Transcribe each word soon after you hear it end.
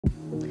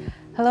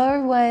Hello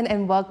everyone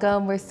and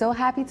welcome. We're so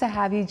happy to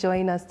have you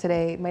join us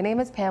today. My name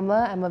is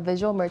Pamela. I'm a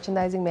visual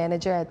merchandising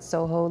manager at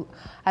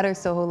our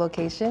Soho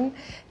location.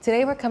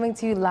 Today we're coming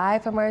to you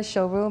live from our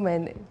showroom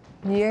in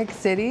New York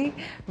City,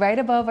 right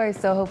above our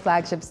Soho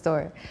flagship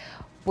store.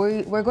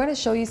 We're going to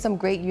show you some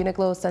great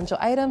UNIQLO essential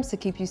items to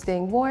keep you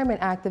staying warm and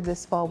active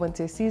this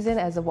fall-winter season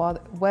as the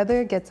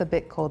weather gets a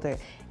bit colder.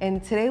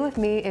 And today with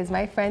me is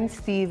my friend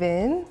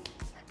Steven.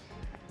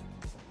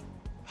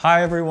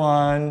 Hi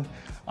everyone.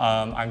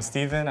 I'm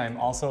Steven. I'm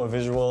also a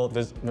visual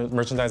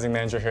merchandising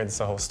manager here at the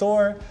Soho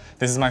store.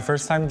 This is my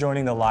first time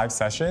joining the live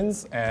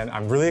sessions, and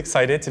I'm really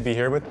excited to be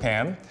here with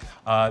Pam.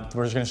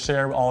 We're just going to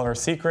share all of our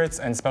secrets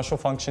and special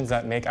functions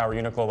that make our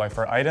UNIQLO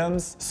Lifer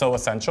items so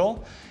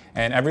essential.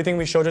 And everything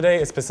we show today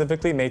is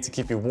specifically made to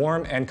keep you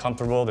warm and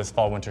comfortable this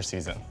fall-winter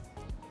season.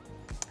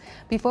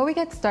 Before we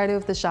get started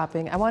with the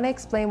shopping, I want to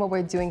explain what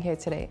we're doing here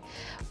today.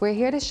 We're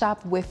here to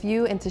shop with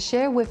you and to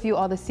share with you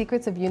all the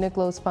secrets of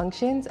UNIQLO's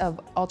functions of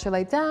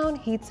ultralight down,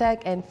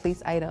 HEATTECH, and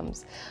fleece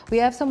items. We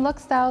have some look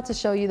style to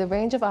show you the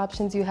range of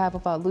options you have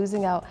without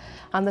losing out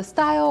on the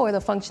style or the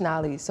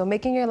functionality. So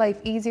making your life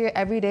easier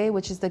every day,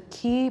 which is the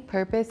key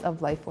purpose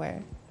of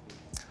LifeWear.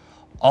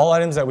 All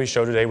items that we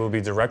show today will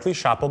be directly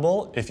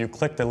shoppable if you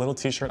click the little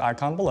t-shirt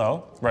icon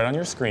below, right on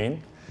your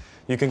screen.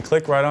 You can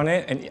click right on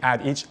it and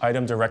add each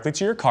item directly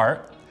to your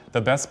cart.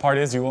 The best part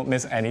is you won't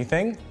miss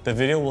anything. The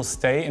video will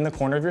stay in the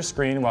corner of your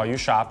screen while you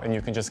shop, and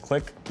you can just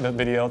click the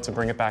video to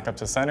bring it back up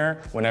to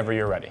center whenever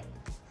you're ready.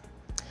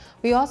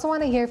 We also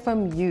want to hear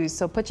from you,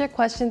 so put your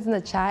questions in the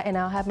chat and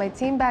I'll have my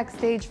team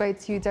backstage write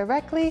to you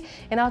directly,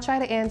 and I'll try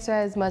to answer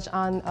as much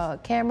on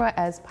camera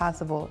as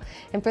possible.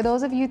 And for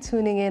those of you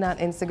tuning in on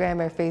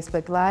Instagram or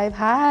Facebook Live,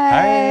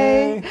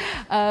 hi!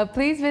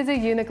 Please visit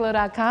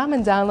UNIQLO.com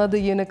and download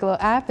the UNIQLO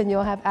app, and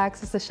you'll have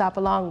access to shop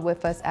along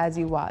with us as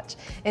you watch.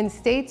 And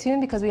stay tuned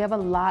because we have a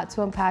lot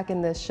to unpack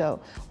in this show.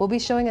 We'll be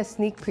showing a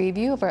sneak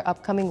preview of our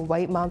upcoming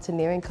white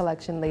mountaineering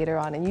collection later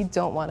on, and you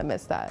don't want to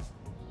miss that.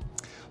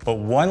 But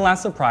one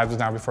last surprise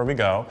now before we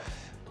go,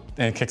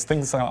 and it kicks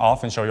things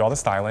off and show you all the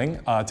styling.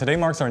 Today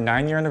marks our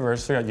 9-year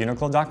anniversary at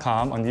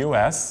UNIQLO.com on the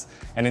US,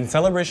 and in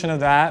celebration of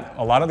that,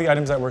 a lot of the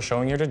items that we're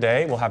showing here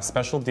today will have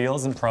special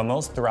deals and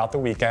promos throughout the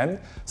weekend.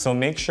 So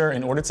make sure,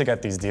 in order to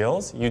get these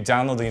deals, you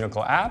download the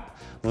UNIQLO app,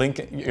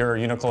 link your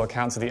UNIQLO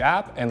account to the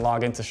app, and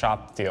log in to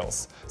shop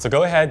deals. So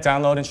go ahead,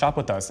 download and shop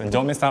with us, and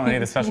don't miss out on any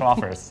of the special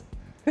offers.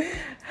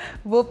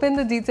 We'll pin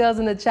the details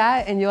in the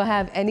chat, and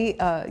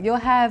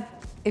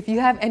if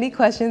you have any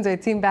questions, our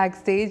team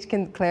backstage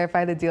can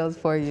clarify the deals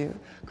for you.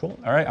 Cool.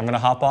 All right, I'm going to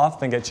hop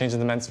off and get changed in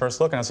the men's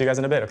first look, and I'll see you guys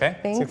in a bit, okay?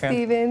 Thanks,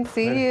 Steven.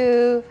 See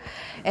you.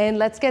 And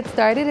let's get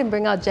started and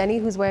bring out Jenny,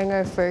 who's wearing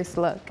our first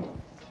look.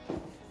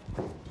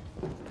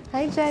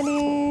 Hi,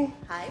 Jenny.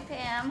 Hi,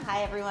 Pam.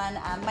 Hi, everyone.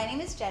 My name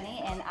is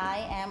Jenny, and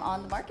I am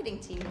on the marketing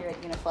team here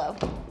at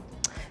UNIQLO.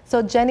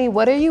 So, Jenny,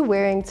 what are you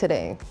wearing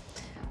today?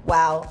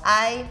 Wow,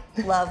 I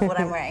love what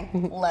I'm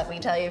wearing. Let me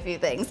tell you a few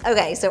things.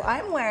 Okay, so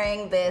I'm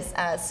wearing this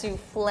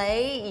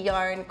souffle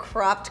yarn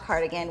cropped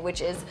cardigan, which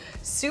is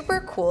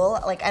super cool.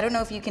 Like, I don't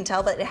know if you can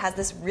tell, but it has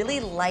this really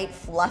light,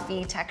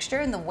 fluffy texture.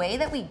 And the way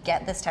that we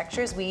get this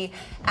texture is we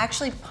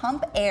actually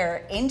pump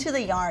air into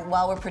the yarn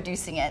while we're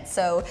producing it.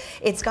 So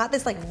it's got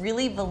this like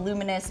really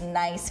voluminous,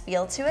 nice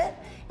feel to it.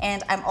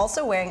 And I'm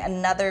also wearing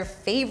another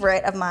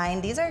favorite of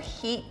mine. These are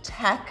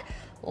HEATTECH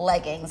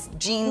leggings,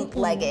 jean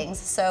leggings.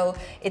 So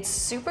it's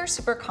super,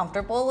 super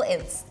comfortable.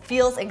 It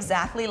feels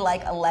exactly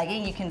like a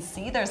legging. You can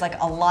see there's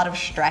like a lot of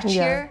stretch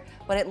here,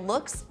 but it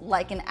looks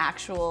like an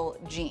actual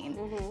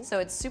jean. So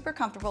it's super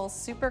comfortable,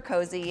 super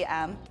cozy,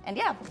 and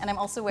yeah, and I'm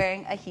also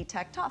wearing a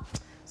HEATTECH top.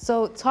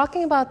 So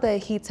talking about the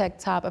HEATTECH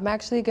top, I'm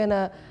actually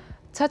gonna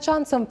touch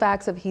on some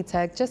facts of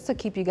HEATTECH just to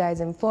keep you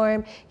guys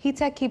informed.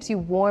 HEATTECH keeps you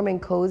warm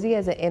and cozy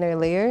as an inner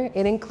layer.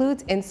 It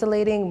includes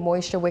insulating,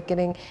 moisture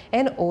wicking,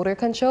 and odor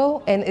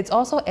control, and it's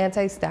also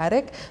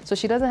anti-static, so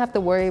she doesn't have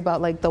to worry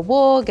about like the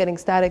wool getting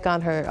static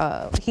on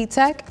her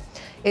HEATTECH.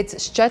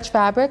 It's stretch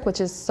fabric, which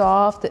is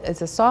soft.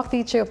 It's a soft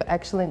feature of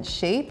excellent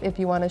shape if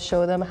you want to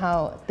show them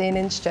how thin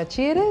and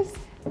stretchy it is.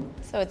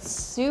 So it's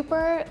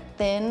super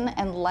thin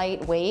and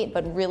lightweight,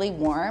 but really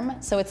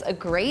warm. So it's a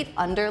great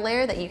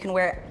underlayer that you can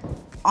wear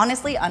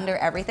honestly under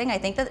everything. I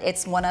think that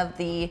it's one of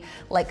the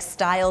like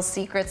style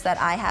secrets that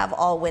I have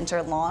all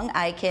winter long.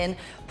 I can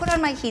put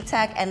on my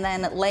HEATTECH and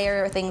then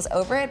layer things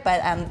over it,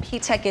 but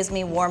HEATTECH gives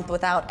me warmth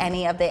without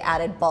any of the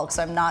added bulk,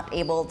 so I'm not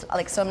able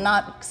to, so I'm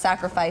not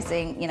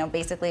sacrificing, you know,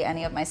 basically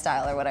any of my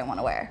style or what I want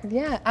to wear.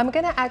 Yeah, I'm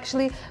gonna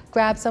actually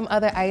grab some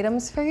other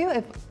items for you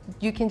if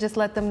you can just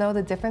let them know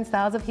the different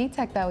styles of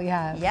HEATTECH that we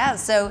have. Yeah,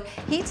 so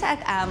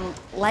HEATTECH,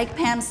 like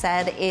Pam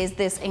said, is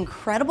this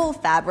incredible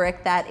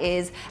fabric that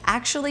is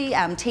actually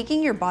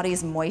taking your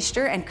body's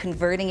moisture and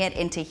converting it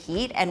into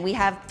heat, and we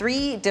have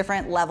 3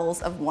 different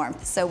levels of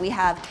warmth. So we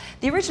have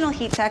the original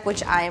HEATTECH,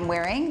 which I am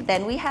wearing,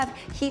 then we have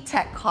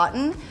HEATTECH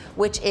Cotton,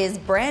 which is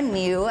brand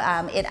new.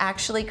 It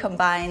actually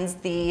combines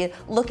the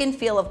look and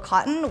feel of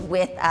cotton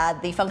with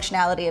the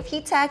functionality of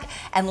HEATTECH,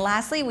 and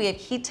lastly we have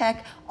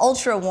HEATTECH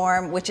Ultra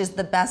Warm, which is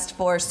the best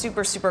for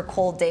super, super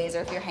cold days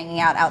or if you're hanging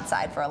out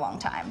outside for a long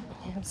time.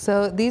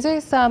 So these are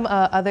some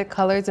other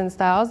colors and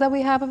styles that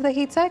we have of the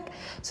HEATTECH.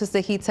 So it's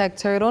the HEATTECH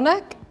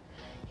turtleneck,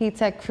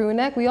 HEATTECH crew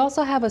neck. We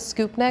also have a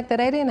scoop neck that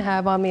I didn't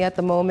have on me at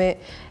the moment,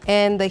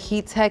 and the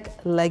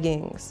HEATTECH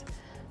leggings.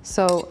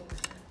 So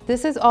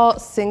this is all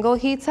single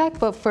HEATTECH,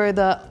 but for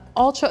the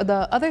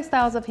other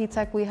styles of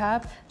HEATTECH we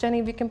have, Jenny,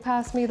 if you can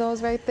pass me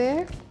those right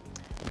there.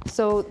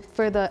 So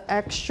for the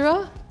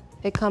extra,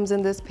 it comes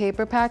in this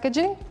paper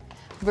packaging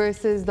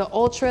versus the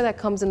Ultra that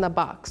comes in the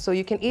box. So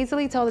you can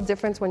easily tell the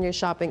difference when you're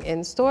shopping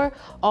in store.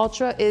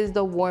 Ultra is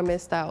the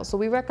warmest style. So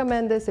we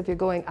recommend this if you're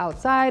going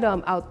outside,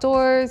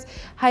 outdoors,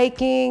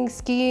 hiking,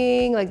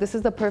 skiing, like this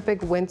is the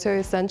perfect winter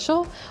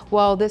essential.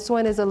 While this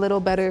one is a little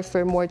better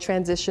for more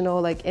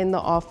transitional, like in the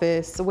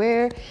office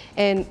wear.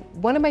 And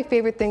one of my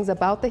favorite things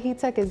about the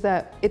HEATTECH is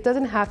that it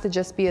doesn't have to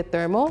just be a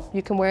thermal.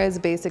 You can wear it as a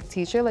basic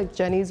t-shirt like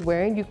Jenny's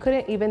wearing. You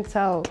couldn't even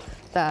tell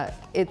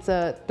that it's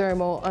a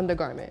thermal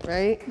undergarment,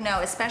 right? No,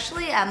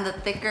 especially the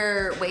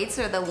thicker weights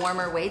or the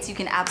warmer weights, you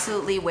can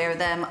absolutely wear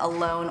them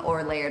alone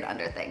or layered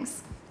under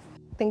things.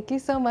 Thank you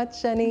so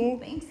much, Jenny.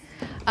 Thanks.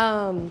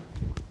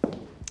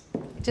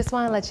 Just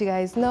want to let you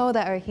guys know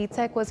that our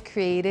HEATTECH was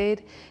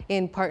created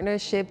in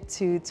partnership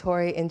to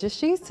Toray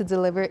Industries to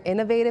deliver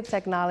innovative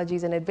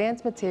technologies and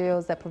advanced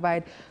materials that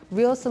provide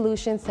real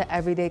solutions to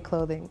everyday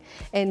clothing.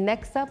 And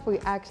next up,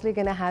 we're actually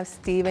going to have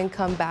Steven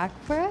come back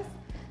for us.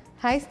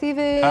 Hi,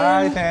 Steven.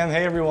 Hi, Pam.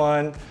 Hey,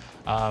 everyone.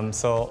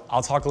 So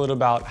I'll talk a little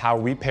about how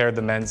we paired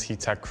the men's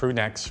HEATTECH crew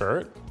neck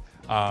shirt.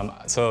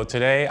 So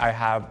today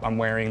I'm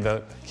wearing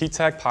the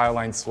HEATTECH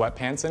Powerline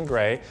sweatpants in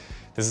gray.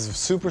 This is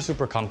super,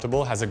 super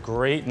comfortable, has a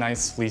great,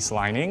 nice fleece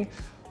lining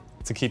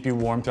to keep you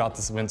warm throughout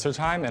this winter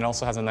time, and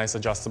also has a nice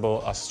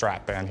adjustable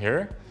strap band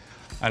here.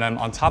 And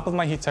on top of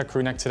my HEATTECH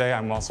crew neck today,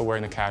 I'm also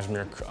wearing the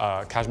cashmere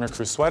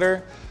crew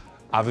sweater.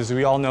 Obviously,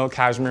 we all know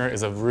cashmere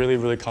is a really,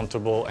 really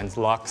comfortable and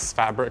luxe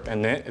fabric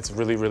and knit. It's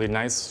really, really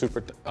nice,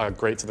 super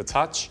great to the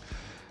touch.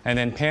 And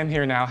then Pam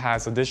here now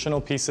has additional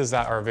pieces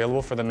that are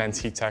available for the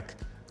men's HEATTECH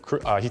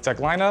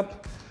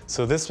lineup.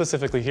 So this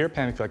specifically here,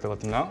 Pam, if you'd like to let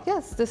them know.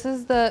 Yes,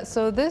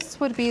 so this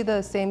would be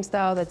the same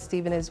style that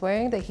Steven is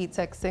wearing, the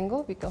HEATTECH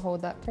single. If you can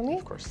hold that for me.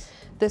 Of course.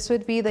 This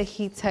would be the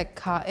HEATTECH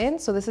cotton.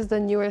 So this is the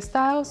newer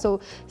style.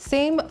 So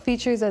same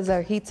features as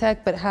our HEATTECH,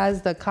 but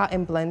has the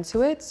cotton blend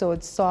to it. So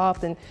it's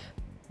soft and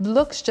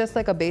looks just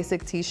like a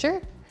basic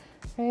t-shirt,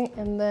 right?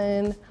 And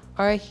then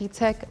our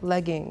HEATTECH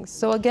leggings.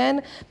 So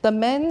again, the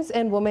men's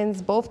and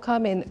women's both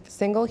come in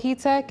single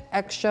HEATTECH,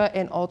 extra,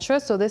 and ultra.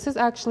 So this is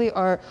actually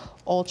our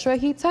ultra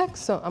HEATTECH.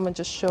 So I'm gonna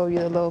just show you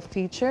the little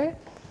feature.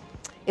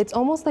 It's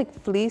almost like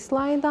fleece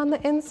lined on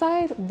the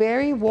inside,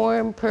 very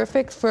warm,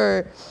 perfect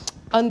for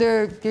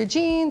under your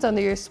jeans,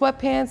 under your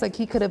sweatpants. Like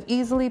he could have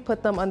easily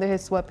put them under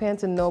his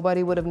sweatpants and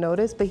nobody would have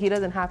noticed, but he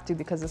doesn't have to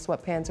because the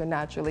sweatpants are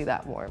naturally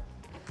that warm.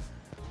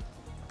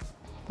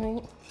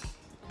 Right.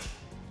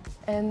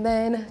 And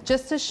then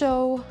just to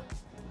show,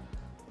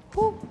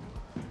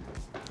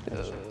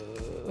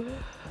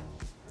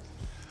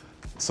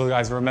 So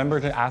guys, remember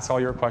to ask all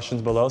your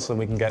questions below so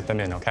we can get them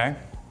in, okay?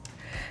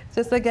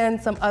 Just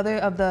again, some other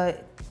of the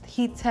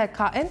HEATTECH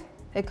cotton.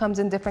 It comes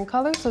in different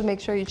colors, so make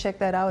sure you check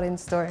that out in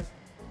store.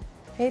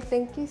 Hey,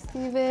 thank you,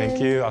 Steven.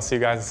 Thank you, I'll see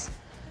you guys.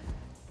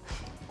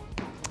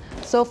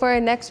 So for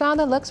our next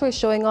round of looks, we're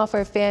showing off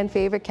our fan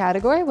favorite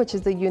category, which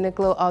is the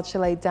UNIQLO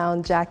ultralight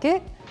down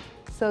jacket.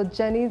 So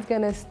Jenny's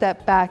gonna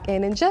step back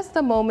in just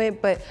a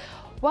moment, but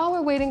while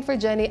we're waiting for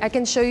Jenny, I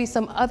can show you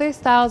some other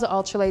styles of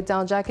ultralight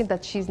down jacket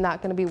that she's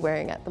not gonna be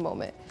wearing at the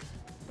moment.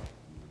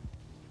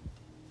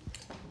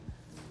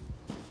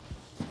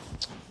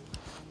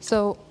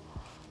 So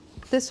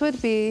this would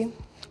be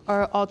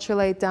our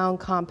ultralight down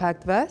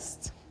compact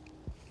vest,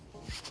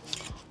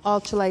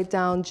 ultralight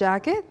down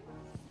jacket,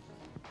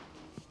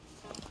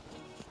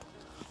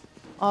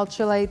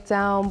 ultralight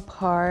down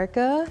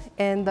parka,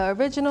 and the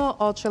original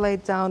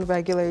ultralight down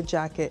regular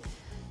jacket.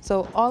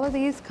 So all of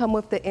these come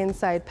with the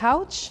inside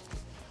pouch.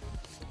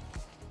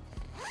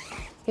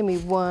 Give me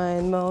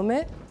one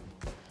moment.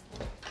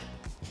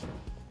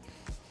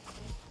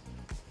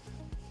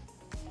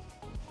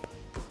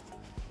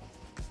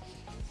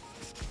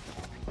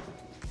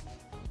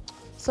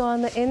 So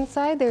on the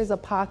inside, there's a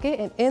pocket,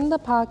 and in the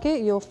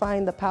pocket, you'll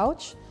find the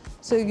pouch.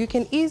 So you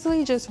can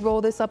easily just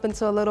roll this up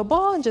into a little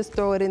ball and just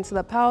throw it into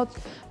the pouch.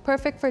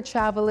 Perfect for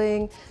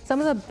traveling. Some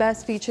of the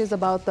best features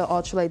about the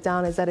ultralight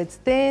down is that it's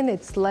thin,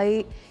 it's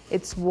light,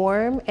 it's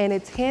warm, and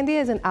it's handy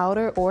as an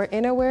outer or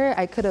innerwear.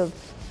 I could have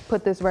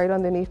put this right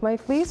underneath my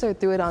fleece or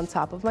threw it on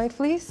top of my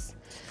fleece.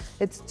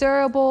 It's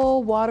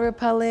durable, water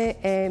repellent,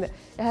 and it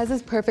has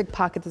this perfect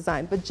pocket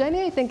design. But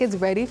Jenny, I think, is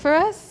ready for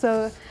us.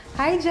 So,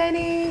 hi,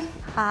 Jenny.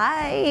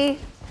 Hi.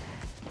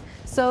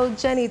 So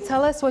Jenny,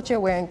 tell us what you're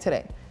wearing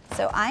today.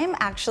 So I am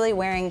actually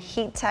wearing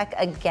HEATTECH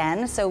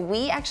again. So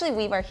we actually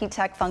weave our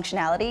HEATTECH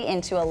functionality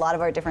into a lot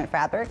of our different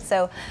fabrics.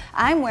 So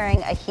I'm wearing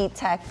a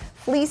HEATTECH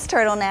fleece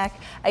turtleneck,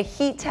 a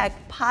HEATTECH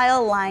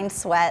pile lined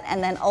sweat,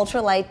 and then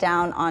ultralight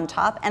down on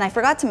top. And I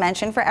forgot to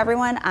mention for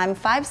everyone, I'm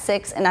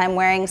 5'6" and I'm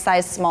wearing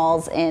size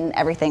smalls in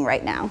everything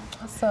right now.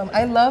 Awesome.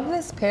 I love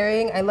this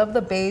pairing. I love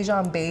the beige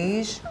on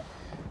beige,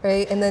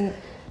 right? And then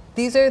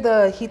these are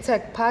the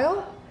HEATTECH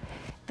pile?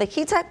 The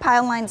HEATTECH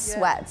pile lined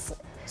sweats.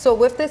 So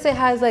with this, it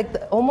has like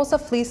almost a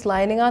fleece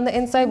lining on the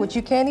inside, which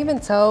you can't even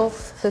tell.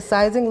 The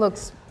sizing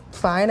looks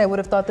fine. I would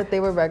have thought that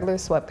they were regular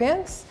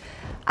sweatpants.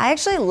 I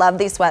actually love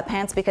these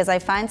sweatpants because I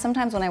find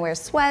sometimes when I wear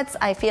sweats,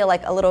 I feel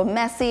like a little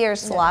messy or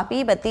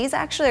sloppy, but these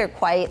actually are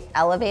quite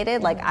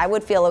elevated. Like I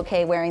would feel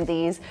okay wearing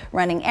these,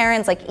 running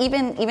errands, like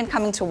even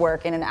coming to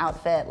work in an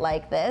outfit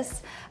like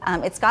this.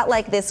 It's got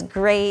like this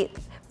great,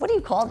 what do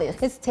you call this?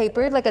 It's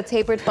tapered, like a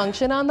tapered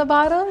function on the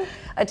bottom.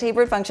 A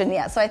tapered function,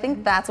 yeah. So I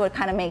think that's what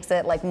kind of makes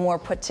it like more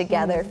put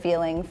together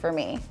feeling for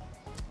me.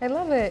 I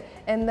love it.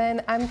 And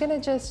then I'm gonna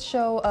just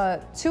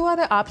show 2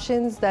 other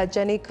options that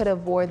Jenny could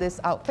have wore this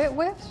outfit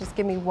with. Just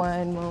give me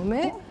one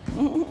moment.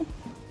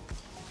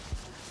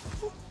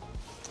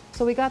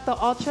 So we got the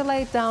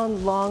ultralight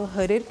down long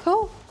hooded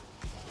coat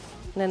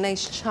and a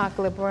nice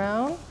chocolate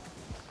brown.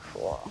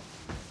 Cool.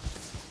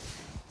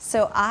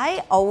 So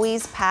I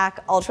always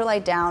pack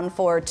ultralight down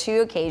for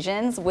 2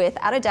 occasions,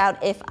 without a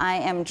doubt, if I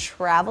am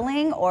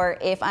traveling or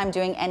if I'm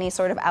doing any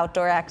sort of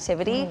outdoor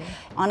activity.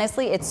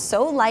 Honestly, it's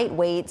so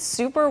lightweight,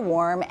 super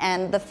warm,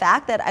 and the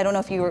fact that, I don't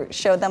know if you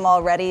showed them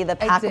already, the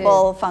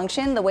packable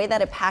function, the way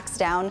that it packs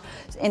down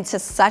into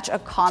such a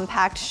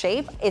compact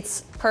shape,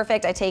 it's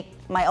perfect. I take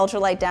my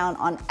ultralight down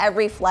on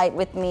every flight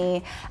with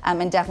me,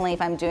 and definitely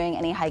if I'm doing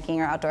any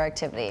hiking or outdoor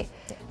activity.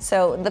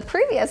 So the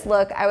previous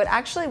look, I would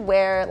actually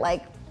wear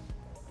like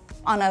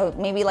on a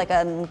maybe like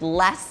a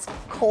less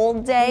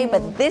cold day,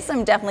 but this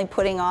I'm definitely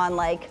putting on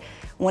like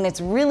when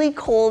it's really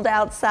cold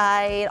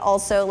outside,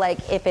 also like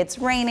if it's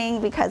raining,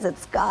 because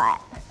it's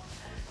got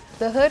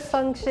the hood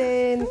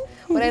function.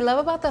 What I love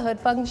about the hood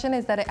function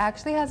is that it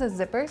actually has a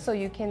zipper, so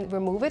you can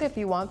remove it if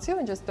you want to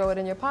and just throw it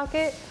in your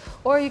pocket,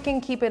 or you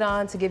can keep it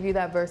on to give you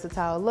that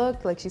versatile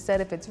look. Like she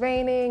said, if it's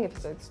raining,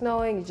 if it's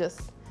snowing, you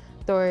just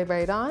throw it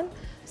right on.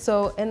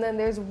 So, and then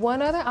there's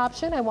one other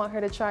option I want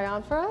her to try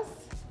on for us.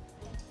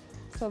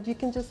 So if you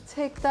can just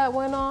take that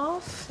one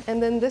off.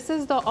 And then this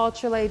is the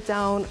ultralight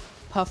down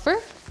puffer.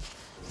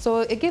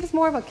 So it gives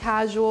more of a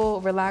casual,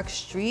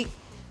 relaxed street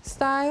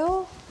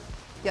style.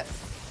 Yes.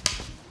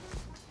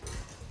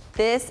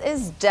 This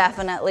is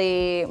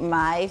definitely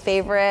my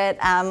favorite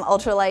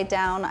ultralight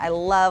down. I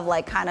love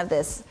like kind of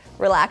this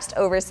relaxed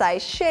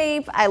oversized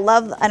shape. I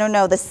love, I don't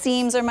know, the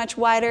seams are much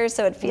wider,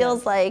 so it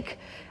feels like,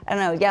 I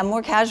don't know, yeah,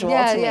 more casual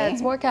to me. Yeah,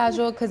 it's more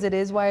casual because it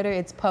is wider,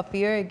 it's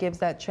puffier, it gives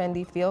that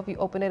trendy feel. If you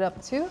open it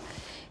up too,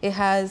 it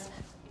has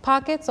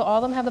pockets, so all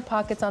of them have the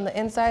pockets on the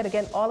inside.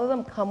 Again, all of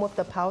them come with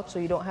the pouch, so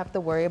you don't have to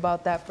worry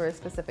about that for a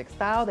specific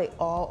style. They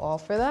all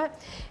offer that.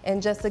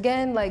 And just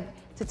again, like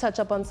to touch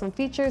up on some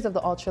features of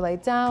the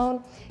ultralight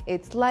down,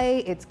 it's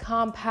light, it's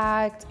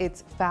compact,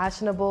 it's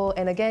fashionable,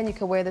 and again, you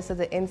can wear this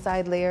as an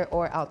inside layer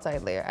or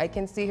outside layer. I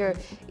can see her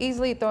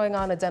easily throwing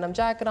on a denim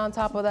jacket on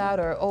top of that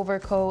or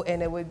overcoat,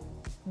 and it would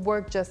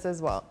work just as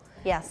well.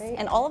 Yes, right?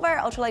 And all of our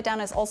ultralight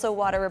down is also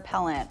water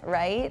repellent,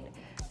 right?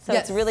 So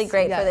it's really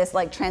great for this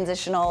like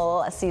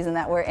transitional season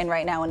that we're in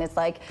right now, and it's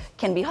like,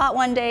 can be hot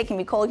one day, can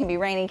be cold, can be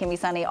rainy, can be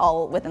sunny,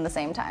 all within the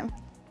same time.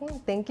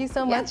 Thank you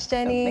so much,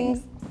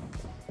 Jenny.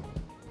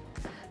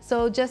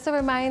 So just a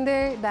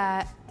reminder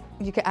that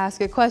you can ask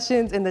your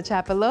questions in the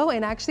chat below,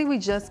 and actually we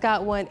just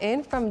got one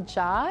in from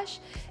Josh.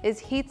 Is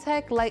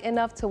HEATTECH light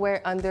enough to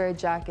wear under a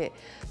jacket?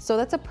 So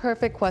that's a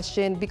perfect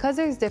question. Because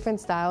there's different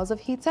styles of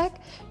HEATTECH,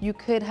 you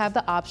could have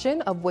the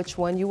option of which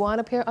one you want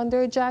to pair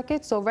under a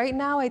jacket. So right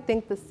now, I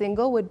think the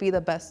single would be the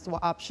best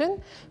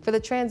option for the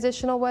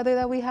transitional weather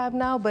that we have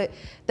now, but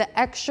the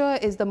extra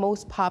is the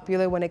most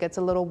popular when it gets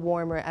a little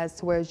warmer, as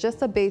to where it's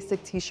just a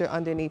basic t-shirt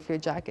underneath your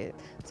jacket.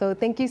 So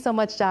thank you so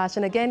much, Josh.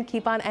 And again,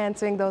 keep on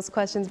answering those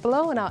questions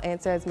below, and I'll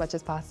answer as much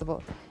as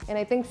possible. And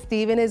I think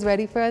Steven is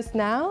ready for us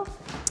now.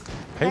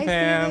 Hey, Hi,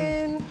 Pam.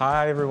 Steven.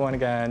 Hi, everyone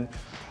again.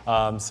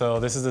 So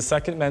this is the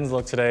second men's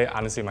look today,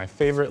 honestly my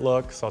favorite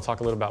look, so I'll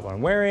talk a little about what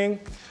I'm wearing.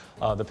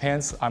 The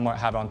pants I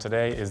have on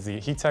today is the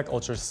HEATTECH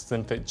Ultra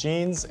Slim Fit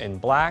Jeans in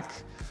black.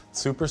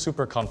 Super,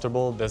 super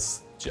comfortable.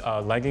 This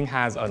legging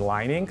has a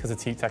lining because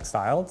it's HEATTECH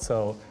styled,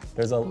 so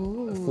there's a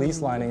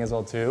fleece lining as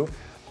well too.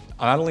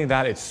 Not only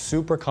that, it's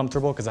super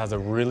comfortable because it has a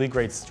really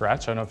great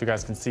stretch. I don't know if you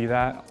guys can see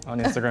that on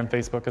Instagram,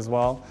 Facebook as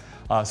well.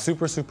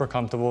 Super, super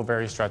comfortable,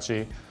 very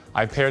stretchy.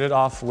 I paired it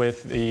off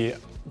with the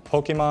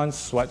Pokemon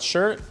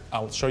sweatshirt.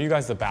 I'll show you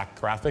guys the back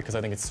graphic because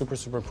I think it's super,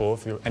 super cool.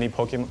 If you're any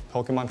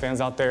Pokemon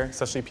fans out there,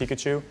 especially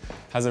Pikachu,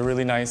 has a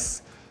really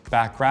nice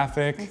back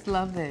graphic. I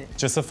love it.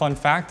 Just a fun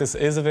fact, this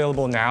is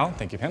available now,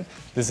 thank you, Pam.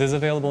 This is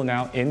available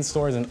now in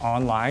stores and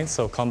online,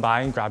 so come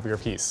by and grab your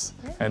piece.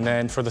 And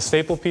then for the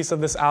staple piece of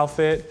this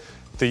outfit,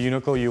 the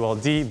UNIQLO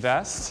ULD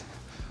vest.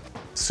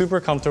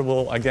 Super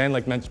comfortable. Again,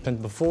 like mentioned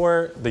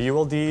before, the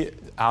ULD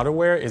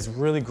outerwear is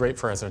really great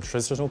for as a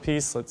transitional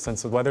piece.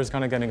 Since the weather's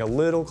kind of getting a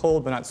little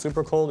cold, but not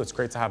super cold, it's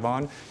great to have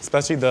on,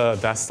 especially the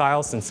vest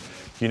style, since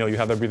you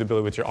have that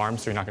breathability with your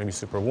arms, so you're not gonna be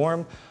super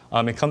warm.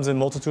 It comes in a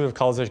multitude of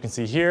colors, as you can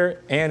see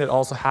here, and it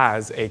also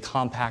has a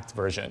compact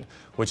version,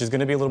 which is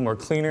gonna be a little more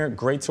cleaner,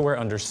 great to wear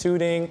under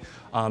suiting,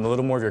 a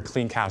little more of your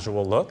clean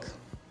casual look.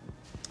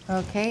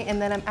 Okay,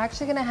 and then I'm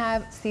actually gonna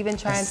have Steven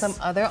try on some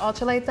other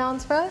ultralight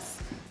downs for us.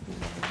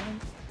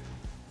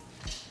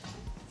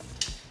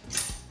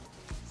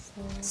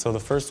 So the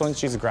first one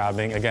she's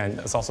grabbing, again,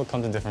 this also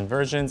comes in different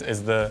versions,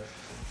 is the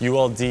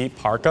ULD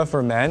parka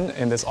for men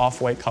in this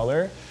off-white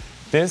color.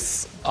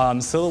 This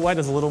silhouette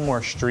is a little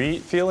more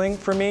street feeling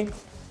for me.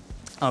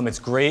 It's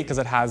great because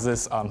it has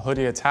this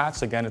hoodie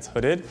attached. Again, it's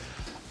hooded.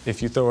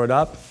 If you throw it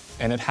up,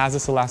 and it has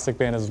this elastic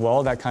band as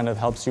well that kind of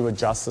helps you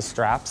adjust the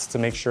straps to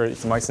make sure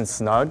it's nice and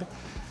snug.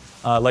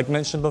 Like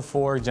mentioned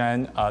before,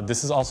 Jen,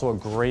 this is also a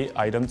great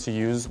item to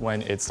use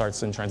when it starts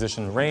to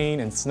transition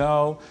rain and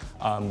snow.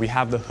 We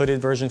have the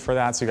hooded version for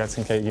that, so you guys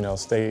can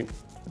stay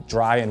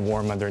dry and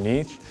warm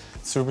underneath.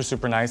 Super,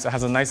 super nice. It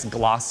has a nice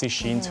glossy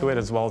sheen to it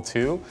as well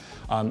too,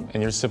 and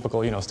your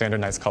typical, standard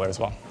nice color as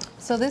well.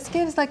 So this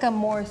gives like a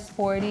more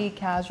sporty,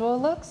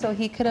 casual look. So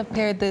he could have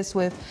paired this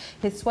with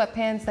his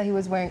sweatpants that he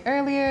was wearing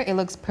earlier. It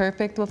looks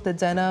perfect with the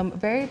denim,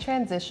 very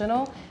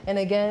transitional. And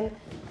again,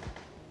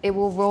 it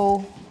will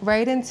roll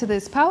right into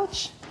this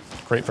pouch.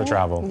 Great for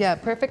travel. Yeah,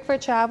 perfect for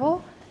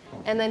travel.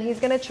 And then he's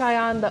gonna try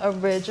on the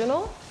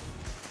original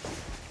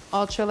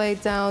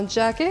ultralight down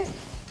jacket.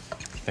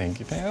 Thank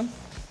you, Pam.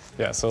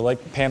 Yeah, so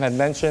like Pam had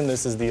mentioned,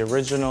 this is the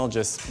original,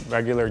 just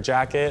regular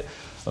jacket.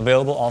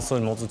 Available also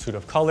in multitude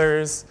of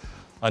colors.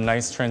 A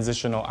nice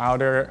transitional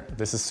outer.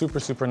 This is super,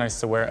 super nice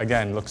to wear.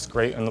 Again, looks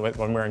great in the what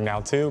I'm wearing now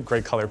too.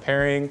 Great color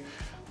pairing.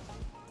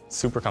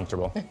 Super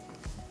comfortable.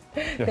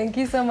 Yeah. Thank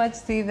you so much,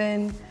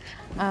 Steven.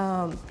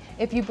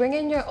 If you bring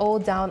in your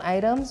old down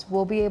items,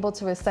 we'll be able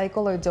to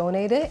recycle or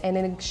donate it, and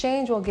in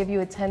exchange, we'll give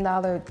you a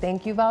 $10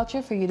 thank you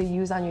voucher for you to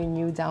use on your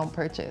new down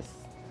purchase.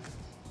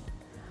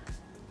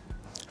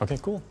 Okay,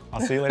 cool.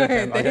 I'll see you later,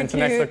 Pam. I'll get into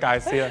the next look,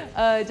 guys. See ya.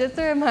 Just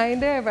a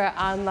reminder of our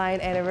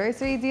online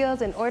anniversary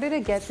deals. In order to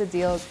get the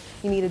deals,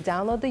 you need to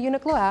download the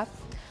UNIQLO app,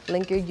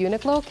 link your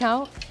UNIQLO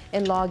account,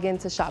 and log in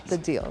to shop the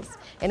deals.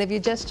 And if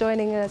you're just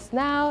joining us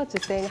now,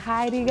 just saying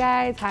hi to you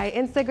guys, hi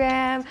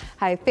Instagram,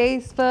 hi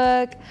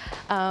Facebook.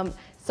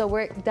 So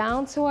we're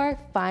down to our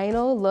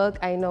final look.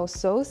 I know,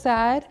 so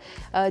sad.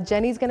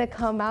 Jenny's gonna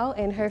come out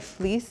in her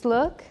fleece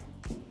look.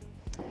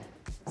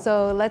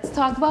 So let's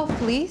talk about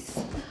fleece.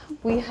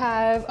 We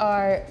have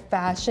our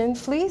fashion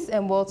fleece,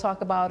 and we'll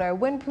talk about our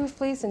windproof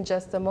fleece in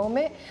just a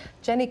moment.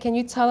 Jenny, can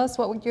you tell us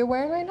what you're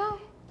wearing right now?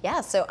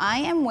 Yeah, so I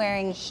am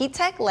wearing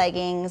HEATTECH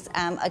leggings,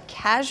 a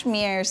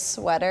cashmere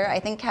sweater. I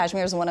think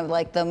cashmere is one of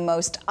like the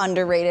most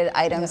underrated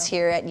items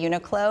here at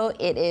UNIQLO.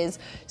 It is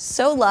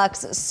so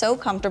luxe, so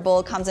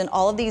comfortable, comes in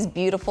all of these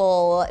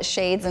beautiful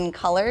shades and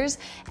colors,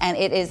 and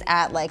it is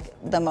at like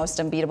the most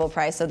unbeatable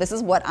price. So this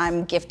is what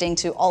I'm gifting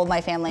to all of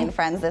my family and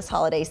friends this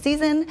holiday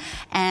season.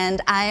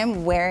 And I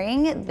am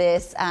wearing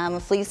this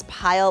fleece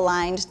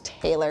pile-lined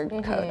tailored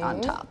coat on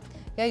top.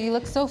 Yeah, you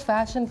look so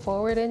fashion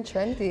forward and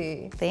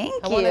trendy. Thank you.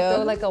 I want to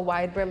throw like a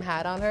wide brim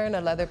hat on her and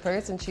a leather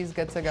purse, and she's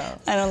good to go.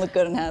 I don't look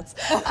good in hats.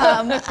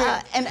 And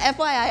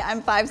FYI,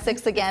 I'm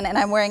 5'6" again, and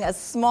I'm wearing a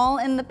small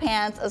in the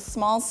pants, a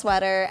small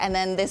sweater, and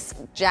then this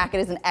jacket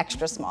is an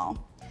extra small.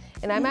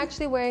 And I'm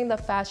actually wearing the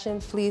fashion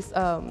fleece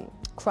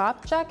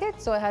crop jacket,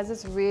 so it has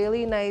this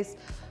really nice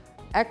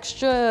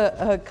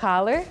extra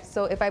collar.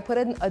 So if I put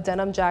a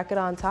denim jacket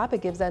on top,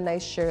 it gives that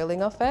nice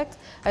shearling effect.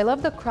 I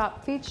love the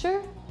crop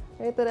feature.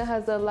 Right, that it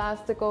has the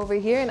elastic over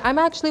here, and I'm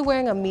actually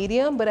wearing a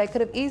medium, but I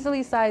could have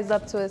easily sized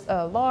up to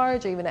a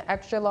large or even an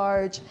extra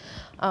large.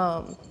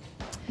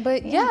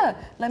 But yeah,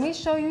 let me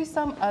show you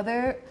some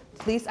other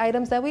fleece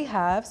items that we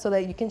have so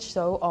that you can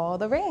show all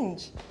the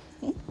range.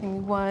 Give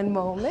me one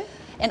moment.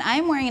 And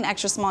I'm wearing an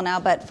extra small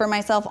now, but for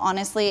myself,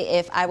 honestly,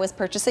 if I was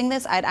purchasing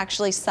this, I'd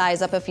actually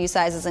size up a few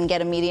sizes and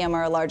get a medium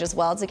or a large as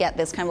well to get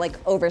this kind of like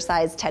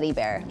oversized teddy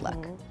bear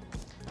look.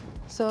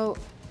 So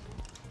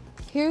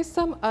here's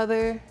some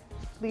other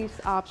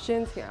fleece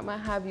options. Here, I'm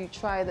gonna have you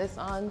try this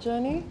on,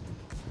 Jenny.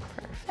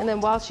 Perfect. And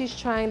then while she's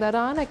trying that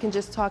on, I can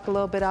just talk a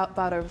little bit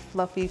about our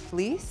fluffy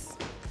fleece.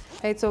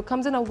 Right, so it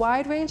comes in a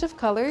wide range of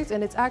colors,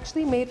 and it's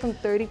actually made from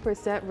 30%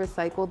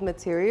 recycled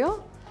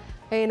material.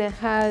 Right, and it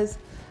has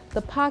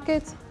the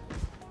pockets,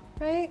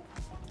 right?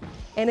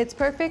 And it's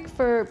perfect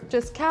for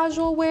just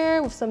casual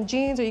wear with some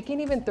jeans, or you can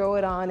even throw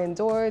it on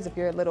indoors if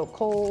you're a little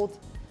cold.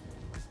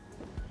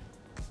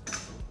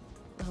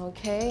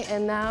 Okay,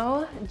 and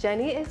now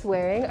Jenny is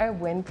wearing our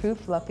windproof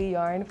fluffy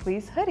yarn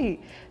fleece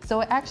hoodie.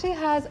 So it actually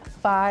has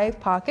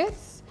 5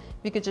 pockets.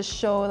 You could just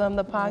show them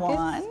the pockets.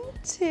 1,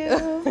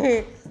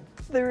 2,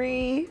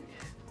 3,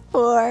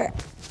 4,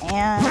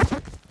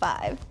 and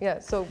 5. Yeah,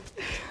 so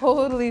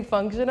totally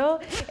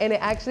functional, and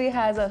it actually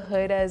has a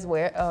hood as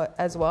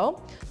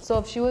well. So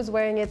if she was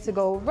wearing it to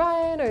go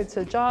run or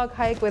to jog,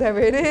 hike, whatever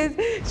it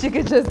is, she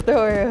could just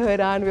throw her hood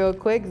on real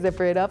quick,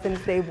 zipper it up, and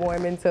stay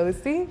warm and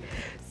toasty.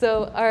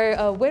 So our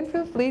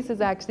windproof fleece is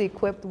actually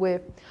equipped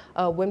with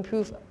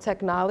windproof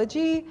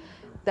technology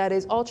that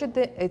is ultra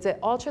thin. It's an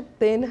ultra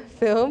thin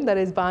film that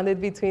is bonded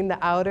between the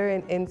outer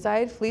and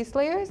inside fleece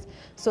layers.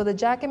 So the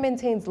jacket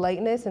maintains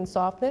lightness and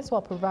softness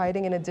while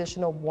providing an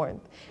additional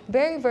warmth.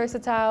 Very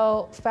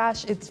versatile,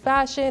 it's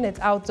fashion, it's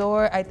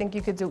outdoor. I think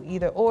you could do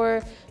either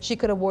or. She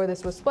could have wore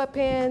this with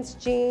sweatpants,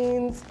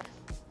 jeans,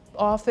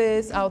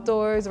 office,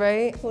 outdoors,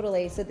 right?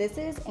 Totally. So this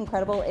is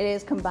incredible. It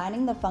is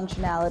combining the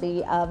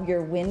functionality of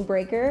your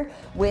windbreaker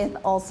with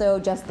also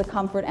just the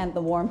comfort and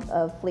the warmth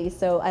of fleece.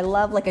 So I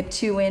love like a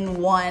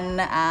two-in-one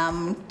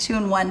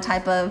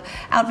type of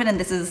outfit, and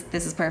this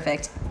is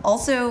perfect.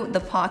 Also, the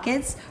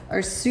pockets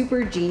are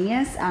super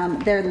genius.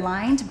 They're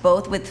lined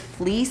both with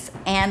fleece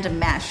and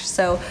mesh.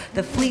 So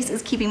the fleece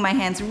is keeping my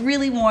hands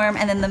really warm,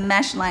 and then the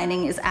mesh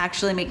lining is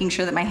actually making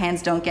sure that my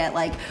hands don't get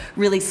like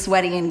really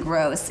sweaty and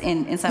gross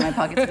inside my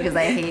pockets. Because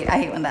I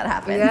hate when that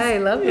happens. Yeah, I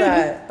love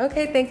that.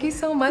 Okay, thank you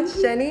so much,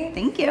 Jenny.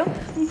 Thank you.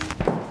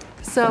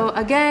 So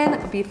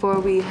again, before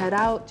we head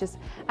out, just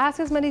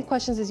ask as many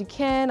questions as you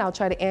can. I'll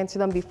try to answer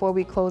them before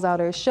we close out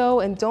our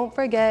show. And don't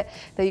forget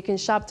that you can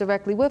shop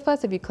directly with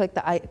us if you click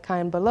the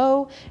icon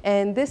below.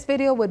 And this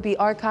video would be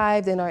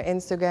archived in our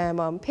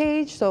Instagram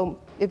page. So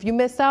if you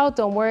miss out,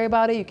 don't worry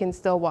about it. You can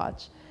still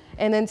watch.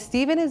 And then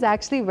Steven is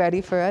actually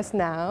ready for us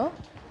now.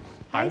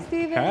 Hi,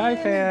 Steven. Hi,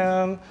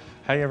 fam.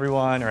 Hey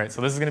everyone. All right, so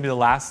this is gonna be the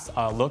last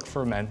look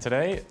for men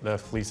today, the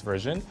fleece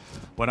version.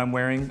 What I'm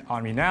wearing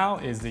on me now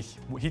is the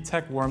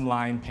HEATTECH warm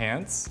line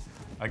pants.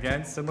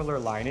 Again, similar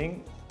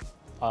lining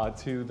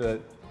to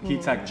the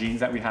HEATTECH jeans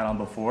that we had on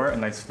before, a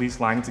nice fleece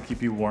lining to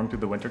keep you warm through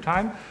the winter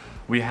time.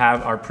 We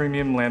have our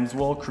premium lamb's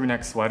wool crew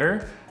neck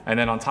sweater, and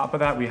then on top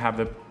of that, we have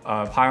the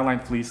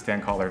Pioline fleece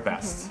stand collar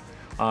vest.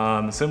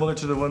 Similar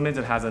to the women's,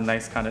 it has a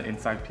nice kind of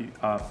inside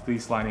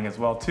fleece lining as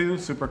well too,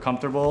 super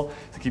comfortable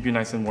to keep you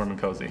nice and warm and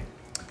cozy.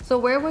 So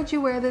where would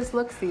you wear this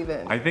look,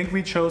 Steven? I think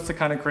we chose to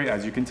kind of create,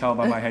 as you can tell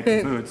by my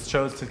hiking boots,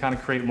 chose to kind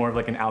of create more of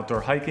like an outdoor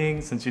hiking.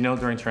 Since you know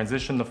during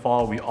transition, the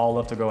fall, we all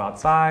love to go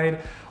outside,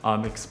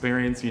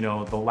 experience, the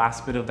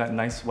last bit of that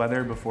nice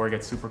weather before it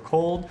gets super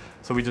cold.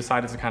 So we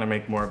decided to kind of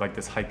make more of like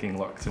this hiking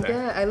look today.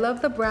 Yeah, I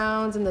love the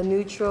browns and the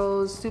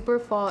neutrals, super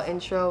fall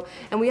intro.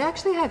 And we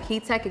actually have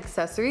HEATTECH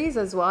accessories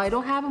as well. I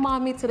don't have them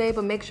on me today,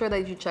 but make sure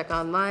that you check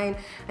online.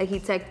 A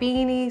HEATTECH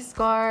beanie,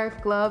 scarf,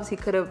 gloves. He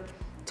could have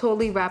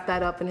totally wrap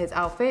that up in his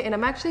outfit, and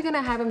I'm actually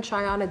gonna have him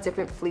try on a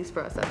different fleece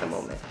for us at the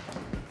moment.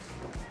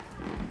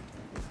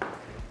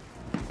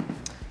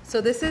 So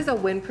this is a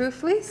windproof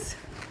fleece,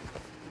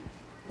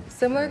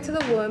 similar to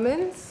the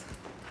women's.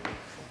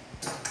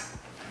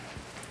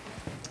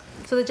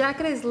 So the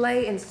jacket is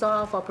light and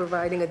soft while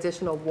providing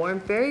additional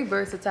warmth, very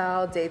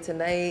versatile day to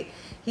night.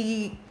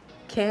 He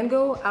can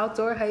go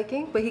outdoor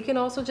hiking, but he can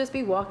also just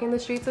be walking the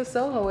streets of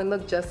Soho and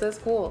look just as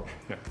cool.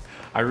 Yeah.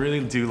 I really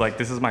do like,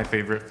 this is my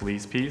favorite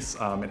fleece piece.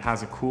 It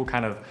has a cool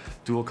kind of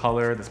dual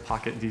color. This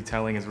pocket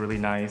detailing is really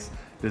nice.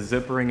 The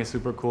zippering is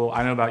super cool. I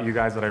don't know about you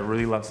guys, but I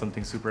really love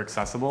something super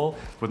accessible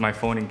with my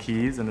phone and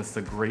keys, and this is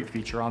a great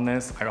feature on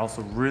this. I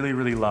also really,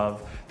 really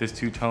love this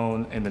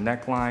two-tone in the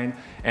neckline.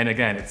 And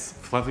again, it's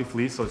fluffy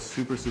fleece, so it's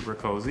super, super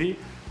cozy.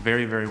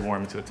 Very, very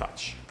warm to the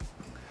touch.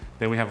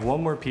 Then we have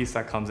one more piece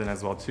that comes in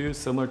as well too,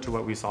 similar to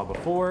what we saw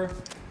before.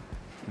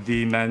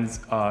 The men's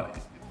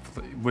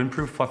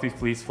windproof fluffy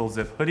fleece full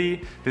zip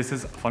hoodie. This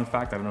is a fun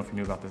fact, I don't know if you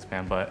knew about this,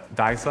 Pam, but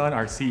Dyson,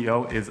 our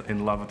CEO, is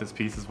in love with this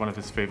piece. It's one of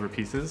his favorite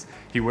pieces.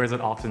 He wears it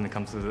often when it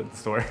comes to the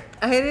store.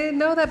 I didn't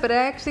know that, but it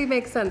actually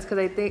makes sense because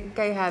I think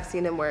I have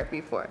seen him wear it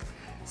before.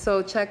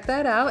 So check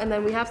that out. And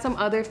then we have some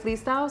other fleece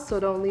styles, so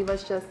don't leave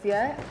us just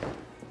yet.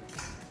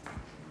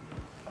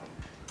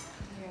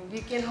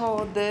 You can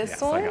hold this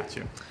one. Yes, I got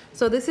you.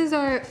 So this is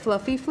our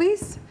fluffy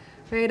fleece,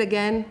 right?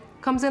 Again,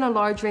 comes in a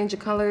large range of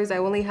colors. I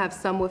only have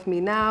some with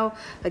me now.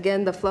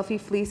 Again, the fluffy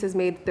fleece is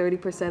made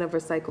 30% of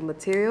recycled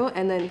material.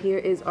 And then here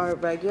is our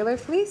regular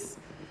fleece,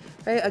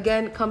 right?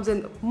 Again, comes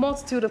in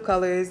multitude of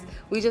colors.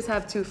 We just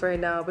have 2 for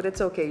now, but it's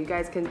okay. You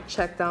guys can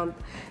check down,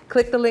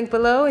 click the link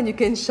below and you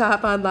can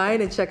shop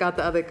online and check out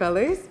the other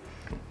colors.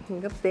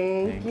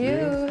 Thank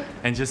you.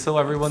 And just so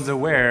everyone's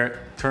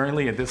aware,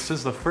 currently this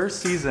is the first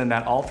season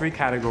that all 3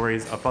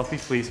 categories of fluffy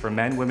fleece for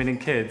men, women,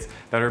 and kids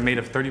that are made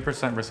of 30%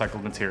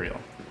 recycled material.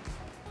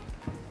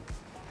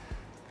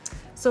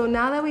 So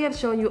now that we have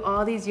shown you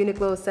all these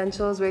UNIQLO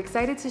essentials, we're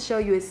excited to show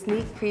you a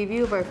sneak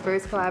preview of our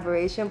first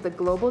collaboration with the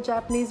global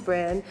Japanese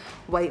brand,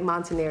 White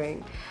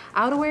Mountaineering.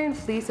 Outerwear and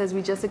fleece, as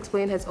we just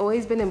explained, has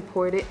always been an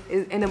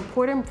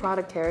important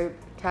product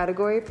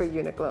category for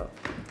UNIQLO.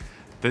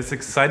 This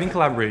exciting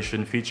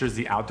collaboration features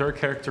the outdoor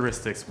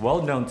characteristics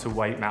well known to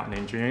White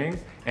Mountaineering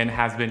and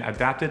has been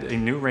adapted a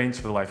new range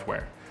for the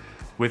lifewear,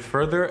 with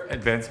further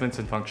advancements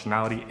in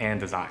functionality and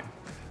design.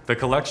 The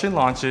collection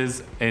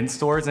launches in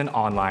stores and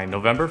online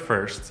November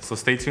 1st, so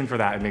stay tuned for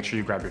that and make sure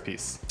you grab your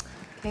piece.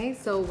 Okay,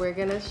 so we're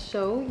gonna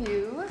show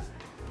you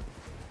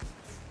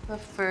the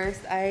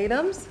first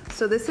items.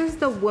 So this is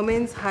the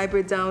women's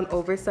hybrid down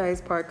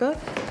oversized parka.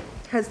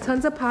 Has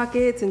tons of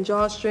pockets and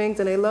drawstrings,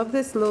 and I love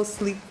this little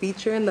sleek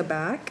feature in the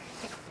back.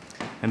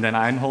 And then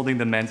I'm holding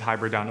the men's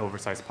hybrid down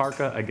oversized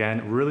parka.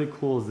 Again, really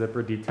cool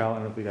zipper detail. I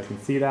don't know if you guys can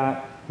see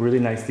that. Really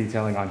nice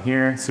detailing on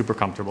here, super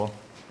comfortable.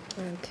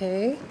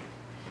 Okay.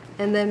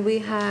 And then we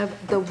have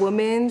the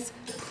women's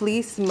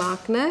fleece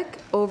mock neck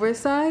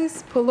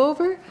oversized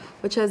pullover,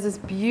 which has this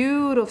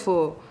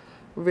beautiful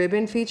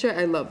ribbon feature.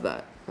 I love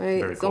that,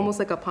 right? Very it's cool. almost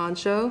like a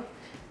poncho.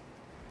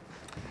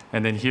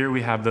 And then here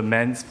we have the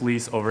men's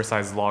fleece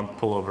oversized long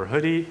pullover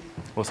hoodie.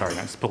 Oh, sorry,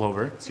 not just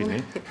pullover, excuse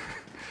me. It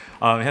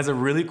has a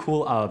really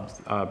cool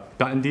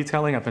button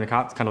detailing up in the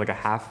top. It's kind of like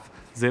a half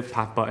zip,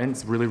 half button.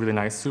 It's really, really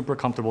nice, super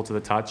comfortable to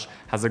the touch.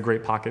 Has a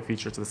great pocket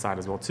feature to the side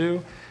as well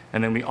too.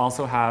 And then we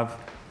also have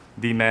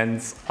the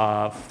men's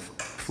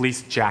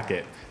fleece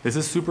jacket. This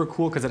is super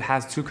cool because it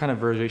has two kind of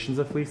variations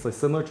of fleece, like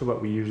similar to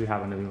what we usually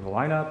have in the UNIQLO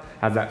lineup.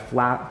 Has that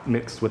flat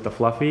mixed with the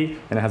fluffy,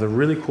 and it has a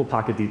really cool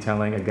pocket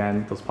detailing.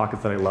 Again, those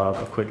pockets that I love,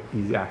 a quick,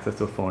 easy access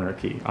to a phone or a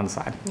key on the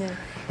side. Yeah.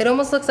 It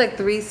almost looks like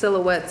 3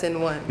 silhouettes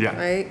in one, Yeah,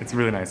 right? it's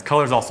really nice.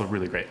 Color's also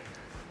really great.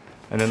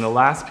 And then the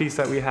last piece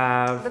that we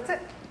have. That's it.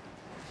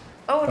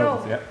 Oh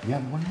no. Yeah, we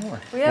have one more.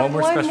 We have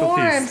one special more.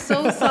 piece. I'm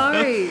so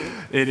sorry.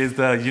 It is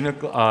the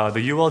UNIQLO,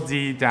 the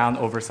ULD down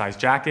oversized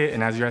jacket,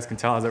 and as you guys can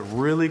tell, it has a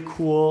really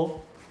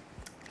cool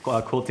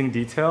quilting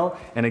detail,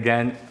 and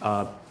again,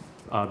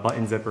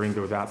 button zippering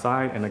goes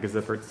outside, and like a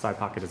zippered side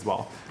pocket as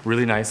well.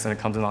 Really nice, and it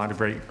comes in a lot of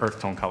great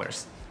earth tone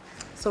colors.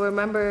 So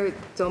remember,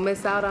 don't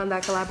miss out on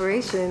that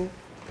collaboration.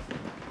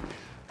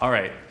 All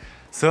right.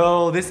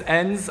 So this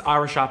ends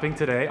our shopping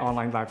today,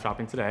 online live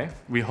shopping today.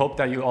 We hope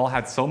that you all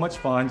had so much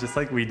fun, just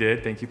like we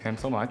did. Thank you, Pam,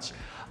 so much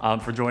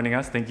for joining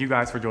us. Thank you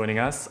guys for joining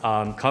us.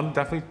 Come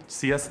definitely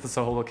see us at the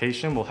Soho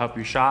location. We'll help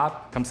you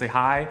shop. Come say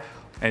hi,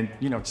 and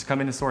just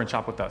come in the store and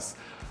shop with us.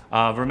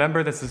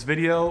 Remember that this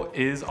video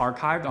is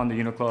archived on the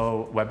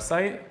UNIQLO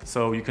website,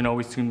 so you can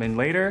always tune in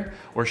later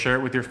or share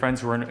it with your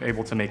friends who weren't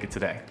able to make it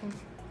today.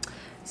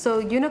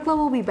 So UNIQLO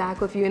will be back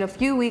with you in a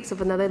few weeks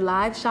with another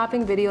live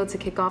shopping video to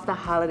kick off the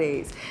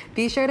holidays.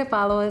 Be sure to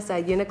follow us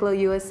at UNIQLO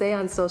USA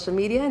on social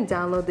media and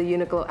download the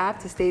UNIQLO app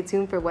to stay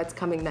tuned for what's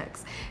coming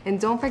next. And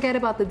don't forget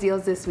about the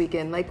deals this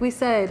weekend. Like we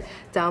said,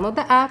 download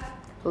the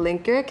app,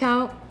 link your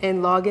account,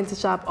 and log in to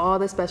shop all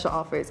the special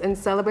offers and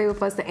celebrate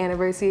with us the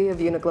anniversary of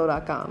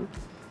UNIQLO.com.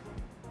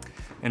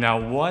 And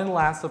now one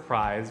last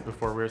surprise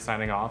before we're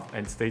signing off,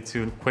 and stay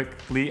tuned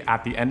quickly.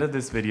 At the end of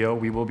this video,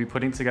 we will be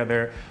putting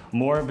together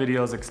more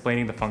videos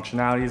explaining the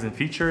functionalities and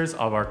features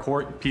of our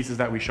core pieces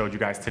that we showed you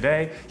guys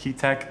today: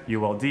 HEATTECH,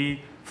 ULD,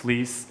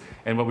 fleece,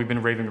 and what we've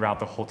been raving about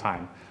the whole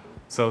time.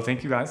 So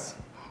thank you guys.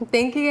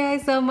 Thank you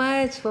guys so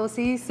much. We'll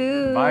see you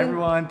soon. Bye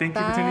everyone, thank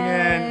you for tuning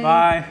in,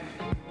 bye.